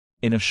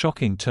In a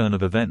shocking turn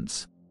of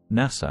events,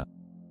 NASA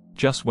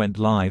just went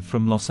live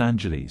from Los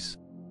Angeles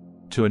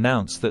to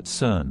announce that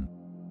Cern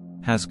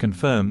has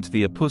confirmed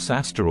the Apus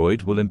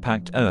asteroid will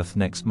impact Earth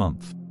next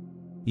month.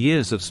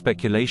 Years of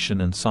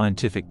speculation and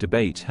scientific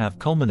debate have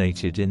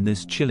culminated in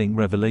this chilling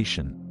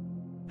revelation.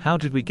 How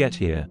did we get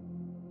here?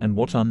 And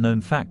what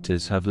unknown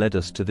factors have led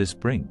us to this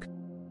brink?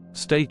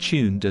 Stay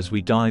tuned as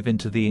we dive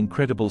into the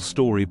incredible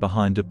story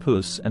behind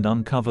Apus and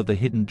uncover the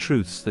hidden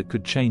truths that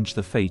could change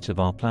the fate of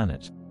our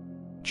planet.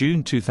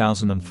 June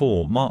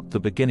 2004 marked the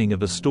beginning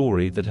of a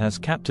story that has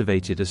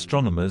captivated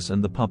astronomers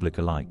and the public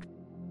alike.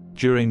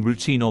 During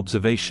routine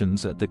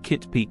observations at the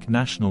Kitt Peak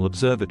National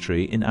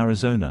Observatory in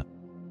Arizona,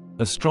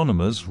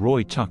 astronomers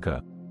Roy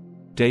Tucker,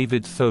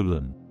 David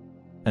Tholen,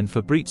 and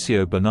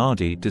Fabrizio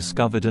Bernardi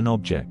discovered an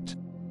object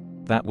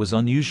that was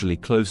unusually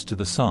close to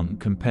the Sun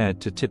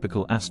compared to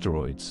typical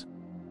asteroids.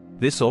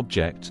 This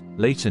object,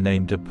 later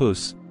named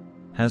Apus,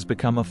 has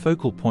become a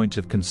focal point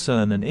of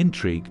concern and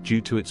intrigue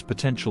due to its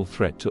potential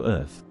threat to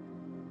Earth.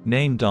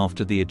 Named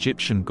after the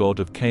Egyptian god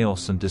of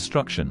chaos and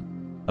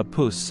destruction,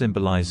 Apus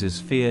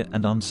symbolizes fear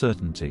and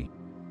uncertainty.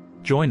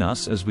 Join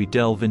us as we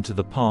delve into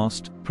the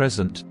past,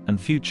 present, and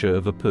future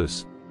of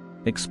Apus,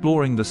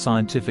 exploring the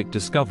scientific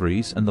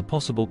discoveries and the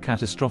possible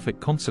catastrophic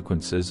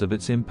consequences of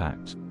its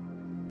impact.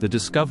 The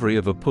discovery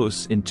of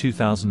Apus in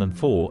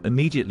 2004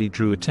 immediately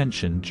drew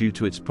attention due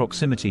to its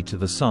proximity to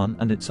the Sun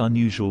and its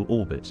unusual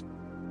orbit.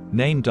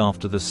 Named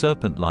after the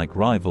serpent-like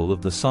rival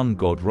of the sun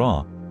god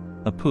Ra,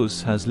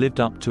 Apus has lived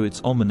up to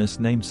its ominous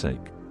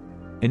namesake.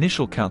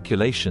 Initial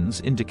calculations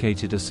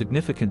indicated a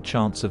significant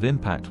chance of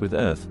impact with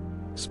Earth,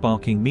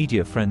 sparking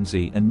media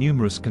frenzy and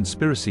numerous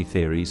conspiracy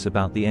theories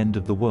about the end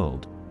of the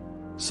world.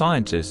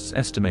 Scientists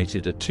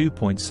estimated a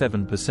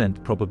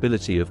 2.7%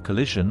 probability of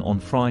collision on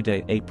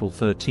Friday, April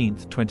 13,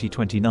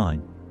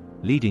 2029,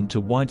 leading to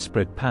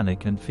widespread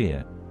panic and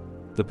fear.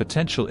 The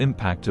potential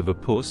impact of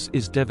Apus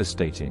is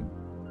devastating.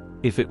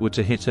 If it were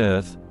to hit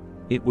Earth,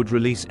 it would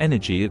release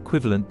energy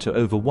equivalent to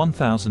over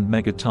 1,000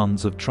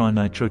 megatons of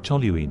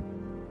trinitrotoluene,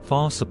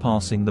 far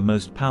surpassing the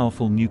most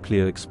powerful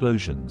nuclear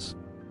explosions.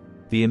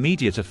 The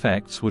immediate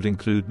effects would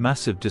include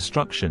massive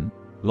destruction,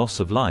 loss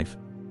of life,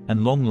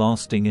 and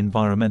long-lasting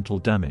environmental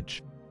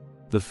damage.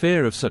 The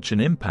fear of such an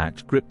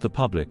impact gripped the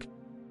public,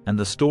 and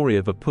the story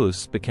of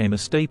Apus became a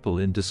staple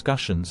in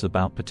discussions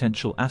about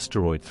potential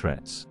asteroid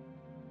threats.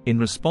 In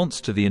response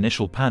to the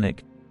initial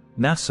panic,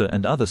 NASA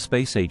and other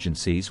space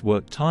agencies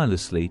worked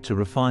tirelessly to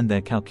refine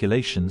their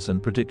calculations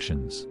and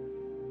predictions.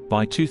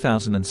 By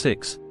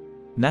 2006,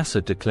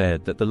 NASA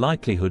declared that the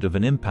likelihood of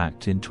an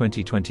impact in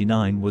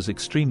 2029 was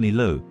extremely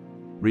low,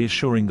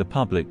 reassuring the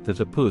public that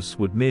Apus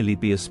would merely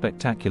be a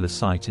spectacular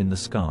sight in the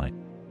sky.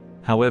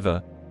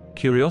 However,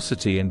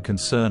 curiosity and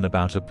concern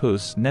about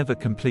Apus never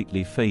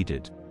completely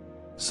faded.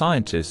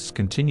 Scientists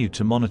continued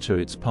to monitor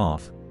its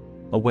path,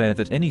 aware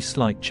that any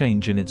slight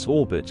change in its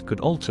orbit could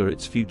alter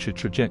its future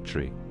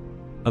trajectory.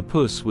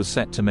 Apus was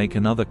set to make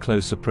another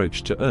close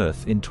approach to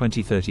Earth in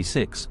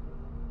 2036,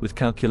 with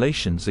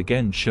calculations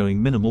again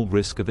showing minimal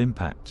risk of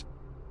impact.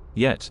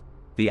 Yet,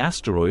 the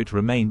asteroid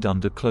remained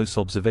under close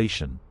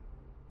observation.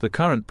 The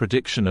current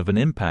prediction of an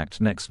impact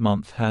next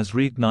month has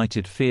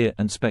reignited fear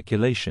and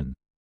speculation.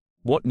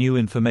 What new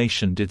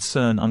information did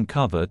Cern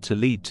uncover to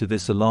lead to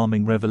this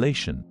alarming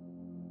revelation?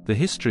 The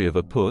history of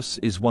Apus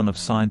is one of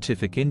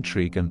scientific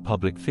intrigue and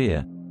public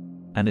fear,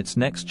 and its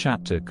next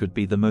chapter could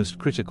be the most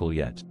critical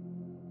yet.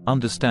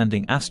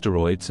 Understanding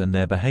asteroids and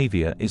their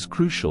behavior is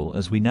crucial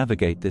as we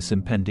navigate this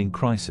impending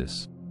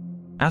crisis.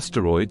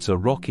 Asteroids are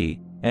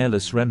rocky,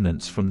 airless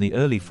remnants from the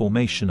early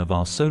formation of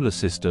our solar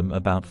system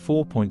about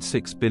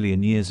 4.6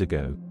 billion years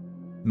ago.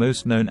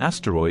 Most known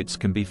asteroids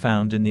can be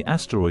found in the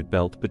asteroid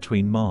belt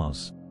between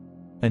Mars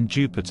and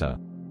Jupiter.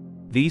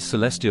 These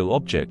celestial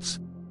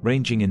objects,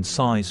 ranging in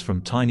size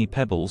from tiny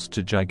pebbles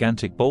to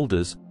gigantic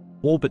boulders,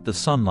 orbit the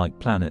Sun like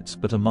planets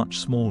but are much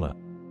smaller.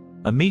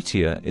 A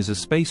meteor is a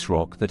space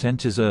rock that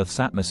enters Earth's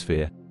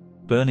atmosphere,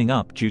 burning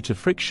up due to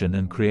friction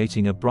and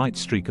creating a bright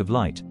streak of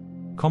light,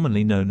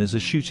 commonly known as a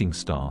shooting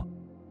star.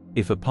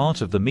 If a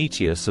part of the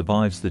meteor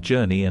survives the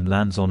journey and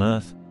lands on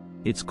Earth,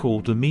 it's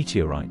called a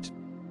meteorite.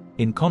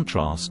 In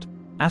contrast,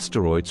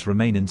 asteroids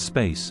remain in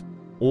space,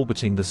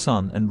 orbiting the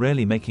Sun and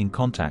rarely making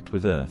contact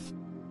with Earth.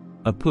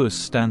 Apus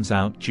stands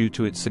out due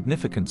to its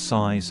significant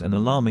size and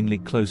alarmingly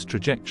close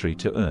trajectory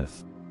to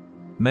Earth.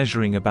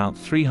 Measuring about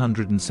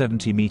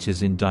 370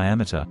 meters in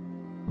diameter,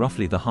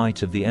 roughly the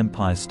height of the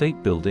Empire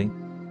State Building,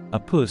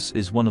 Apus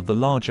is one of the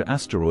larger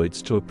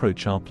asteroids to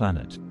approach our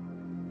planet.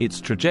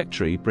 Its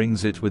trajectory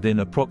brings it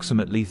within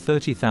approximately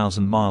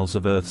 30,000 miles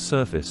of Earth's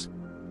surface,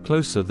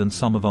 closer than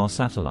some of our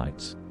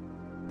satellites.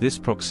 This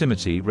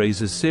proximity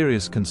raises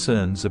serious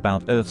concerns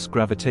about Earth's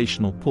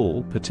gravitational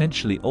pull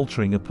potentially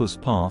altering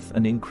Apus' path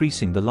and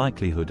increasing the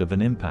likelihood of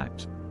an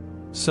impact.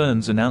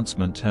 Cern's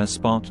announcement has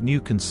sparked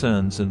new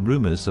concerns and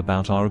rumors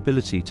about our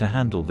ability to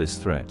handle this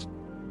threat.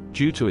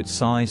 Due to its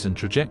size and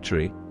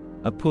trajectory,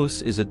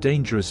 Apus is a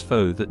dangerous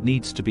foe that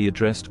needs to be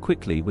addressed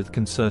quickly with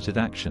concerted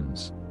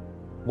actions.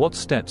 What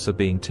steps are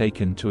being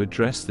taken to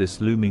address this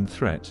looming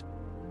threat?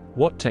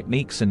 What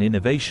techniques and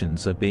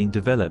innovations are being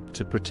developed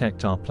to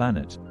protect our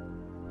planet?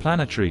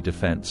 Planetary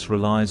defense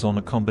relies on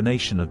a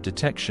combination of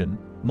detection,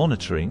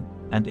 monitoring,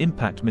 and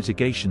impact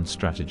mitigation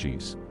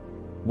strategies.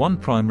 One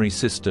primary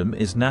system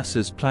is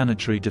NASA's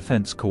Planetary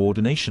Defense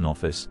Coordination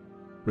Office,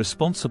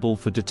 responsible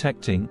for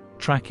detecting,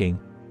 tracking,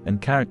 and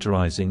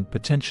characterizing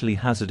potentially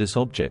hazardous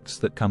objects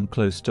that come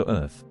close to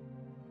Earth.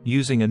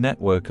 Using a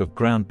network of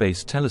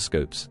ground-based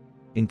telescopes,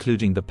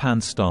 including the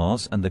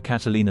Pan-STARRS and the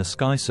Catalina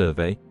Sky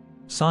Survey,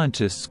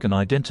 scientists can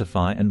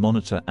identify and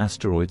monitor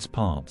asteroids'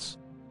 paths.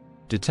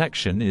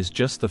 Detection is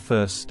just the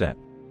first step.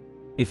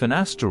 If an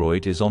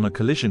asteroid is on a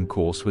collision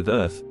course with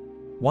Earth,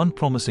 one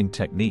promising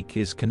technique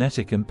is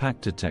kinetic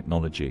impactor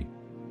technology.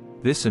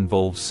 This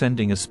involves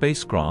sending a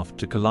spacecraft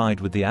to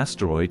collide with the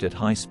asteroid at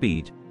high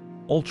speed,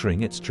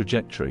 altering its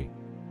trajectory.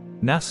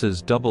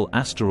 NASA's Double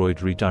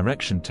Asteroid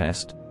Redirection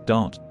Test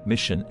 (DART)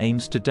 mission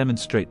aims to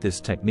demonstrate this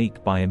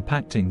technique by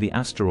impacting the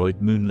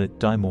asteroid Moonlit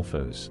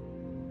Dimorphos.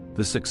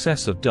 The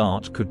success of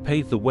DART could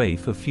pave the way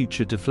for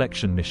future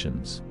deflection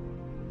missions.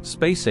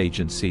 Space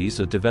agencies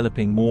are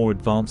developing more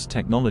advanced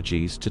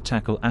technologies to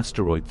tackle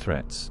asteroid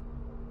threats.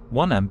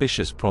 One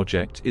ambitious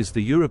project is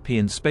the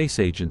European Space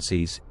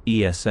Agency's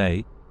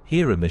ESA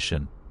HERA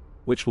mission,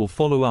 which will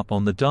follow up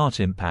on the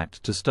DART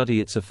impact to study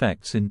its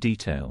effects in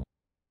detail.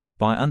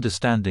 By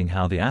understanding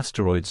how the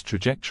asteroid's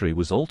trajectory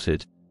was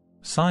altered,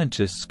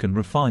 scientists can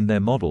refine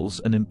their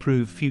models and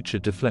improve future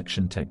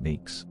deflection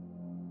techniques.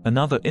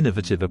 Another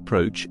innovative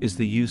approach is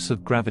the use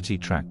of gravity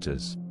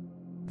tractors.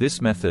 This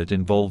method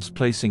involves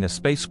placing a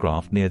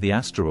spacecraft near the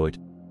asteroid,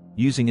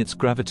 using its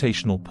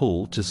gravitational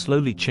pull to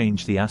slowly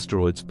change the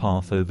asteroid's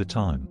path over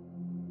time.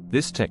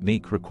 This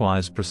technique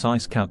requires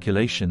precise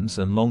calculations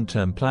and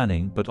long-term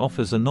planning but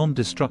offers a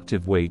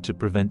non-destructive way to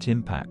prevent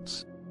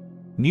impacts.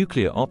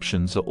 Nuclear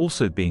options are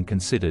also being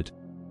considered,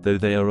 though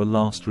they are a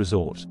last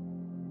resort.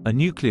 A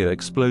nuclear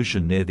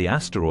explosion near the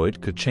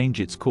asteroid could change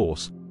its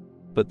course,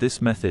 but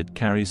this method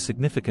carries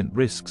significant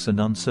risks and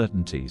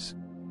uncertainties.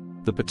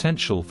 The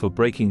potential for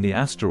breaking the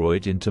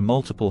asteroid into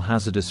multiple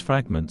hazardous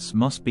fragments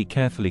must be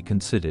carefully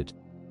considered.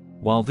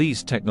 While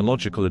these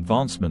technological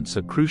advancements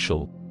are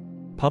crucial,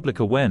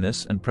 public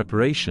awareness and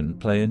preparation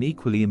play an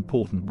equally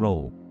important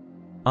role.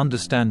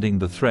 Understanding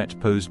the threat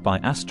posed by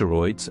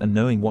asteroids and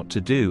knowing what to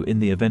do in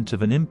the event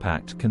of an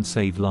impact can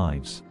save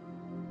lives.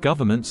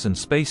 Governments and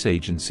space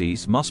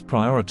agencies must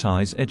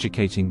prioritize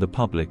educating the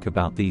public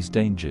about these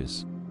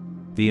dangers.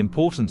 The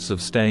importance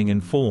of staying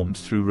informed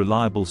through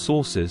reliable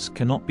sources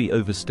cannot be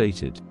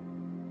overstated.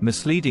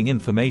 Misleading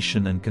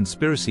information and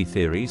conspiracy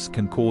theories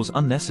can cause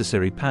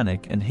unnecessary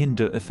panic and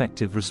hinder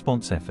effective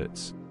response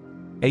efforts.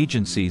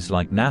 Agencies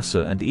like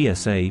NASA and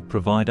ESA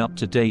provide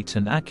up-to-date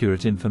and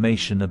accurate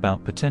information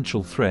about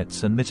potential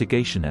threats and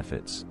mitigation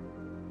efforts.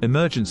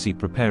 Emergency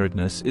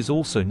preparedness is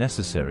also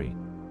necessary.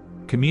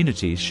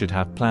 Communities should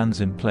have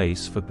plans in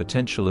place for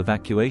potential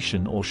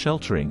evacuation or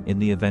sheltering in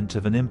the event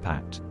of an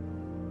impact.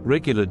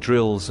 Regular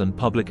drills and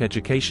public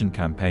education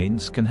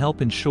campaigns can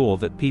help ensure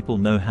that people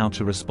know how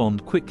to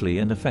respond quickly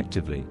and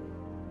effectively.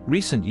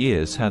 Recent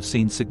years have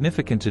seen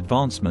significant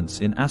advancements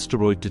in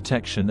asteroid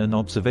detection and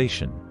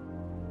observation.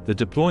 The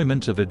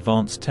deployment of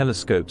advanced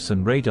telescopes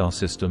and radar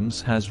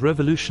systems has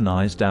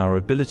revolutionized our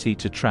ability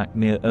to track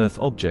near-Earth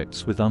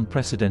objects with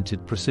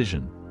unprecedented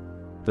precision.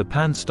 The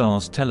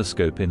Pan-STARRS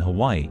telescope in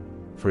Hawaii,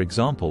 for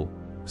example,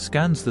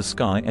 scans the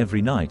sky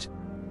every night,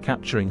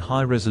 capturing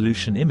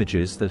high-resolution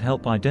images that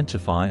help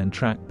identify and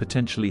track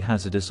potentially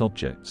hazardous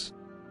objects.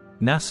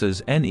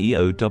 NASA's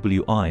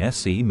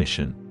NEOWISE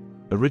mission,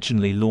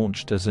 originally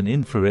launched as an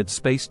infrared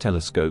space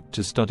telescope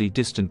to study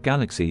distant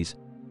galaxies,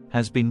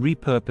 has been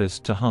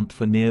repurposed to hunt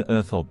for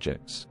near-Earth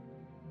objects.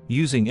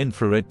 Using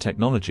infrared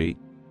technology,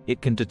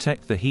 it can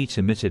detect the heat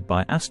emitted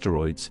by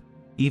asteroids,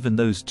 even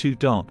those too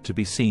dark to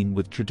be seen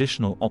with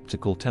traditional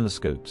optical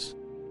telescopes.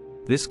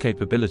 This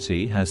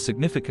capability has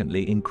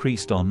significantly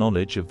increased our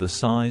knowledge of the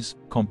size,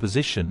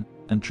 composition,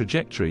 and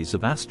trajectories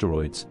of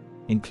asteroids,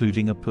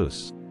 including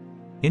Apus.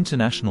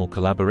 International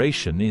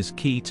collaboration is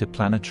key to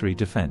planetary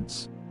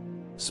defense.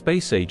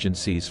 Space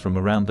agencies from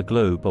around the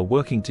globe are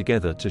working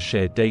together to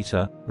share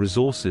data,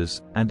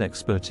 resources, and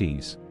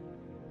expertise.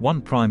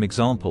 One prime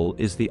example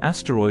is the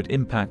Asteroid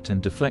Impact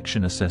and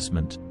Deflection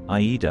Assessment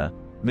 (AIDA)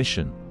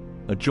 mission,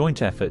 a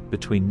joint effort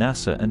between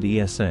NASA and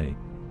ESA.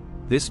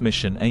 This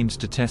mission aims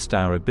to test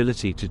our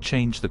ability to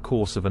change the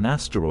course of an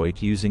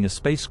asteroid using a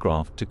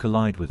spacecraft to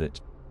collide with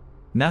it.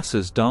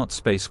 NASA's DART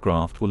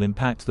spacecraft will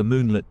impact the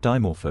Moonlit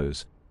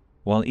Dimorphos,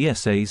 while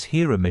ESA's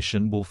HERA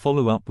mission will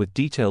follow up with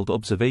detailed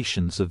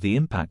observations of the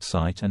impact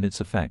site and its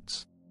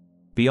effects.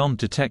 Beyond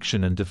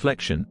detection and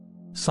deflection,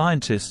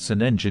 scientists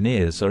and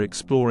engineers are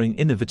exploring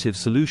innovative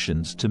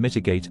solutions to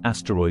mitigate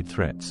asteroid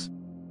threats.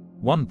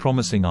 One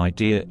promising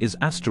idea is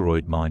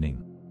asteroid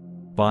mining.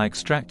 By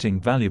extracting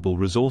valuable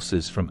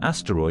resources from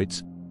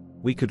asteroids,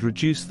 we could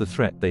reduce the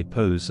threat they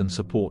pose and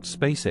support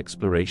space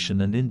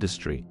exploration and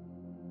industry.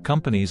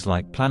 Companies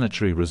like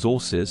Planetary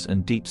Resources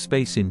and Deep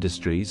Space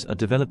Industries are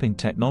developing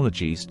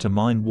technologies to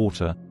mine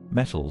water,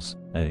 metals,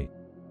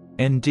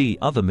 and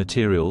other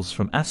materials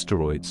from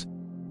asteroids,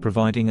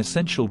 providing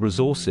essential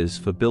resources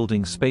for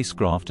building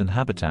spacecraft and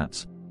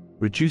habitats,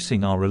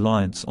 reducing our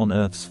reliance on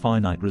Earth's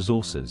finite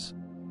resources.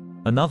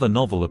 Another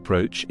novel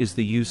approach is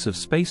the use of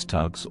space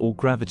tugs or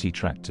gravity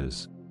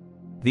tractors.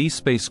 These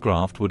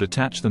spacecraft would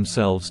attach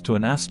themselves to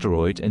an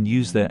asteroid and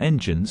use their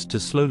engines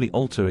to slowly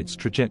alter its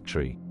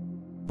trajectory.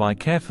 By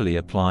carefully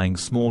applying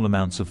small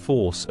amounts of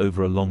force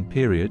over a long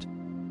period,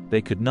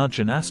 they could nudge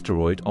an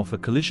asteroid off a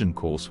collision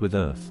course with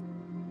Earth.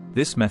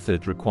 This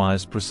method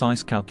requires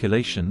precise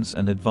calculations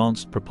and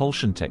advanced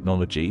propulsion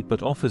technology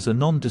but offers a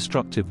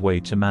non-destructive way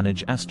to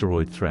manage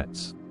asteroid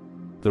threats.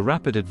 The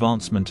rapid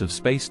advancement of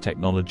space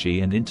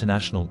technology and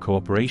international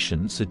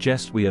cooperation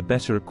suggest we are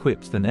better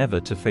equipped than ever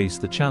to face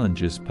the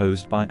challenges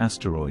posed by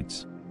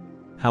asteroids.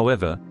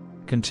 However,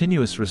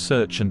 continuous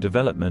research and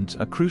development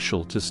are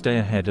crucial to stay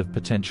ahead of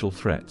potential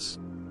threats.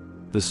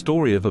 The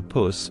story of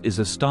Apus is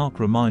a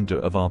stark reminder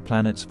of our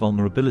planet's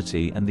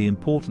vulnerability and the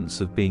importance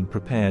of being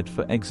prepared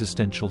for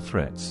existential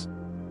threats.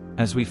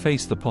 As we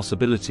face the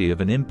possibility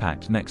of an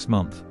impact next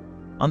month,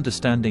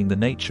 understanding the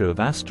nature of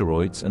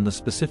asteroids and the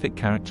specific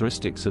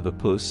characteristics of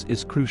Apus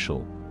is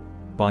crucial.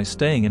 By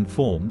staying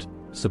informed,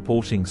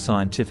 supporting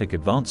scientific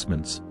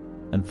advancements,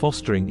 and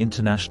fostering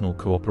international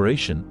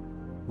cooperation,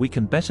 we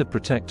can better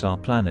protect our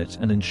planet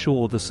and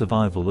ensure the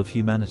survival of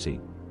humanity.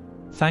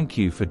 Thank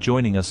you for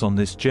joining us on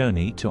this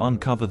journey to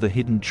uncover the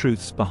hidden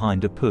truths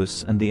behind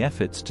Apus and the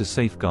efforts to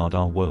safeguard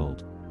our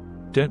world.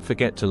 Don't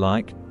forget to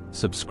like,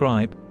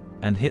 subscribe,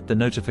 and hit the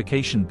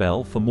notification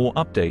bell for more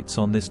updates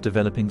on this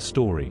developing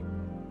story.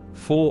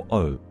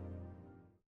 4.0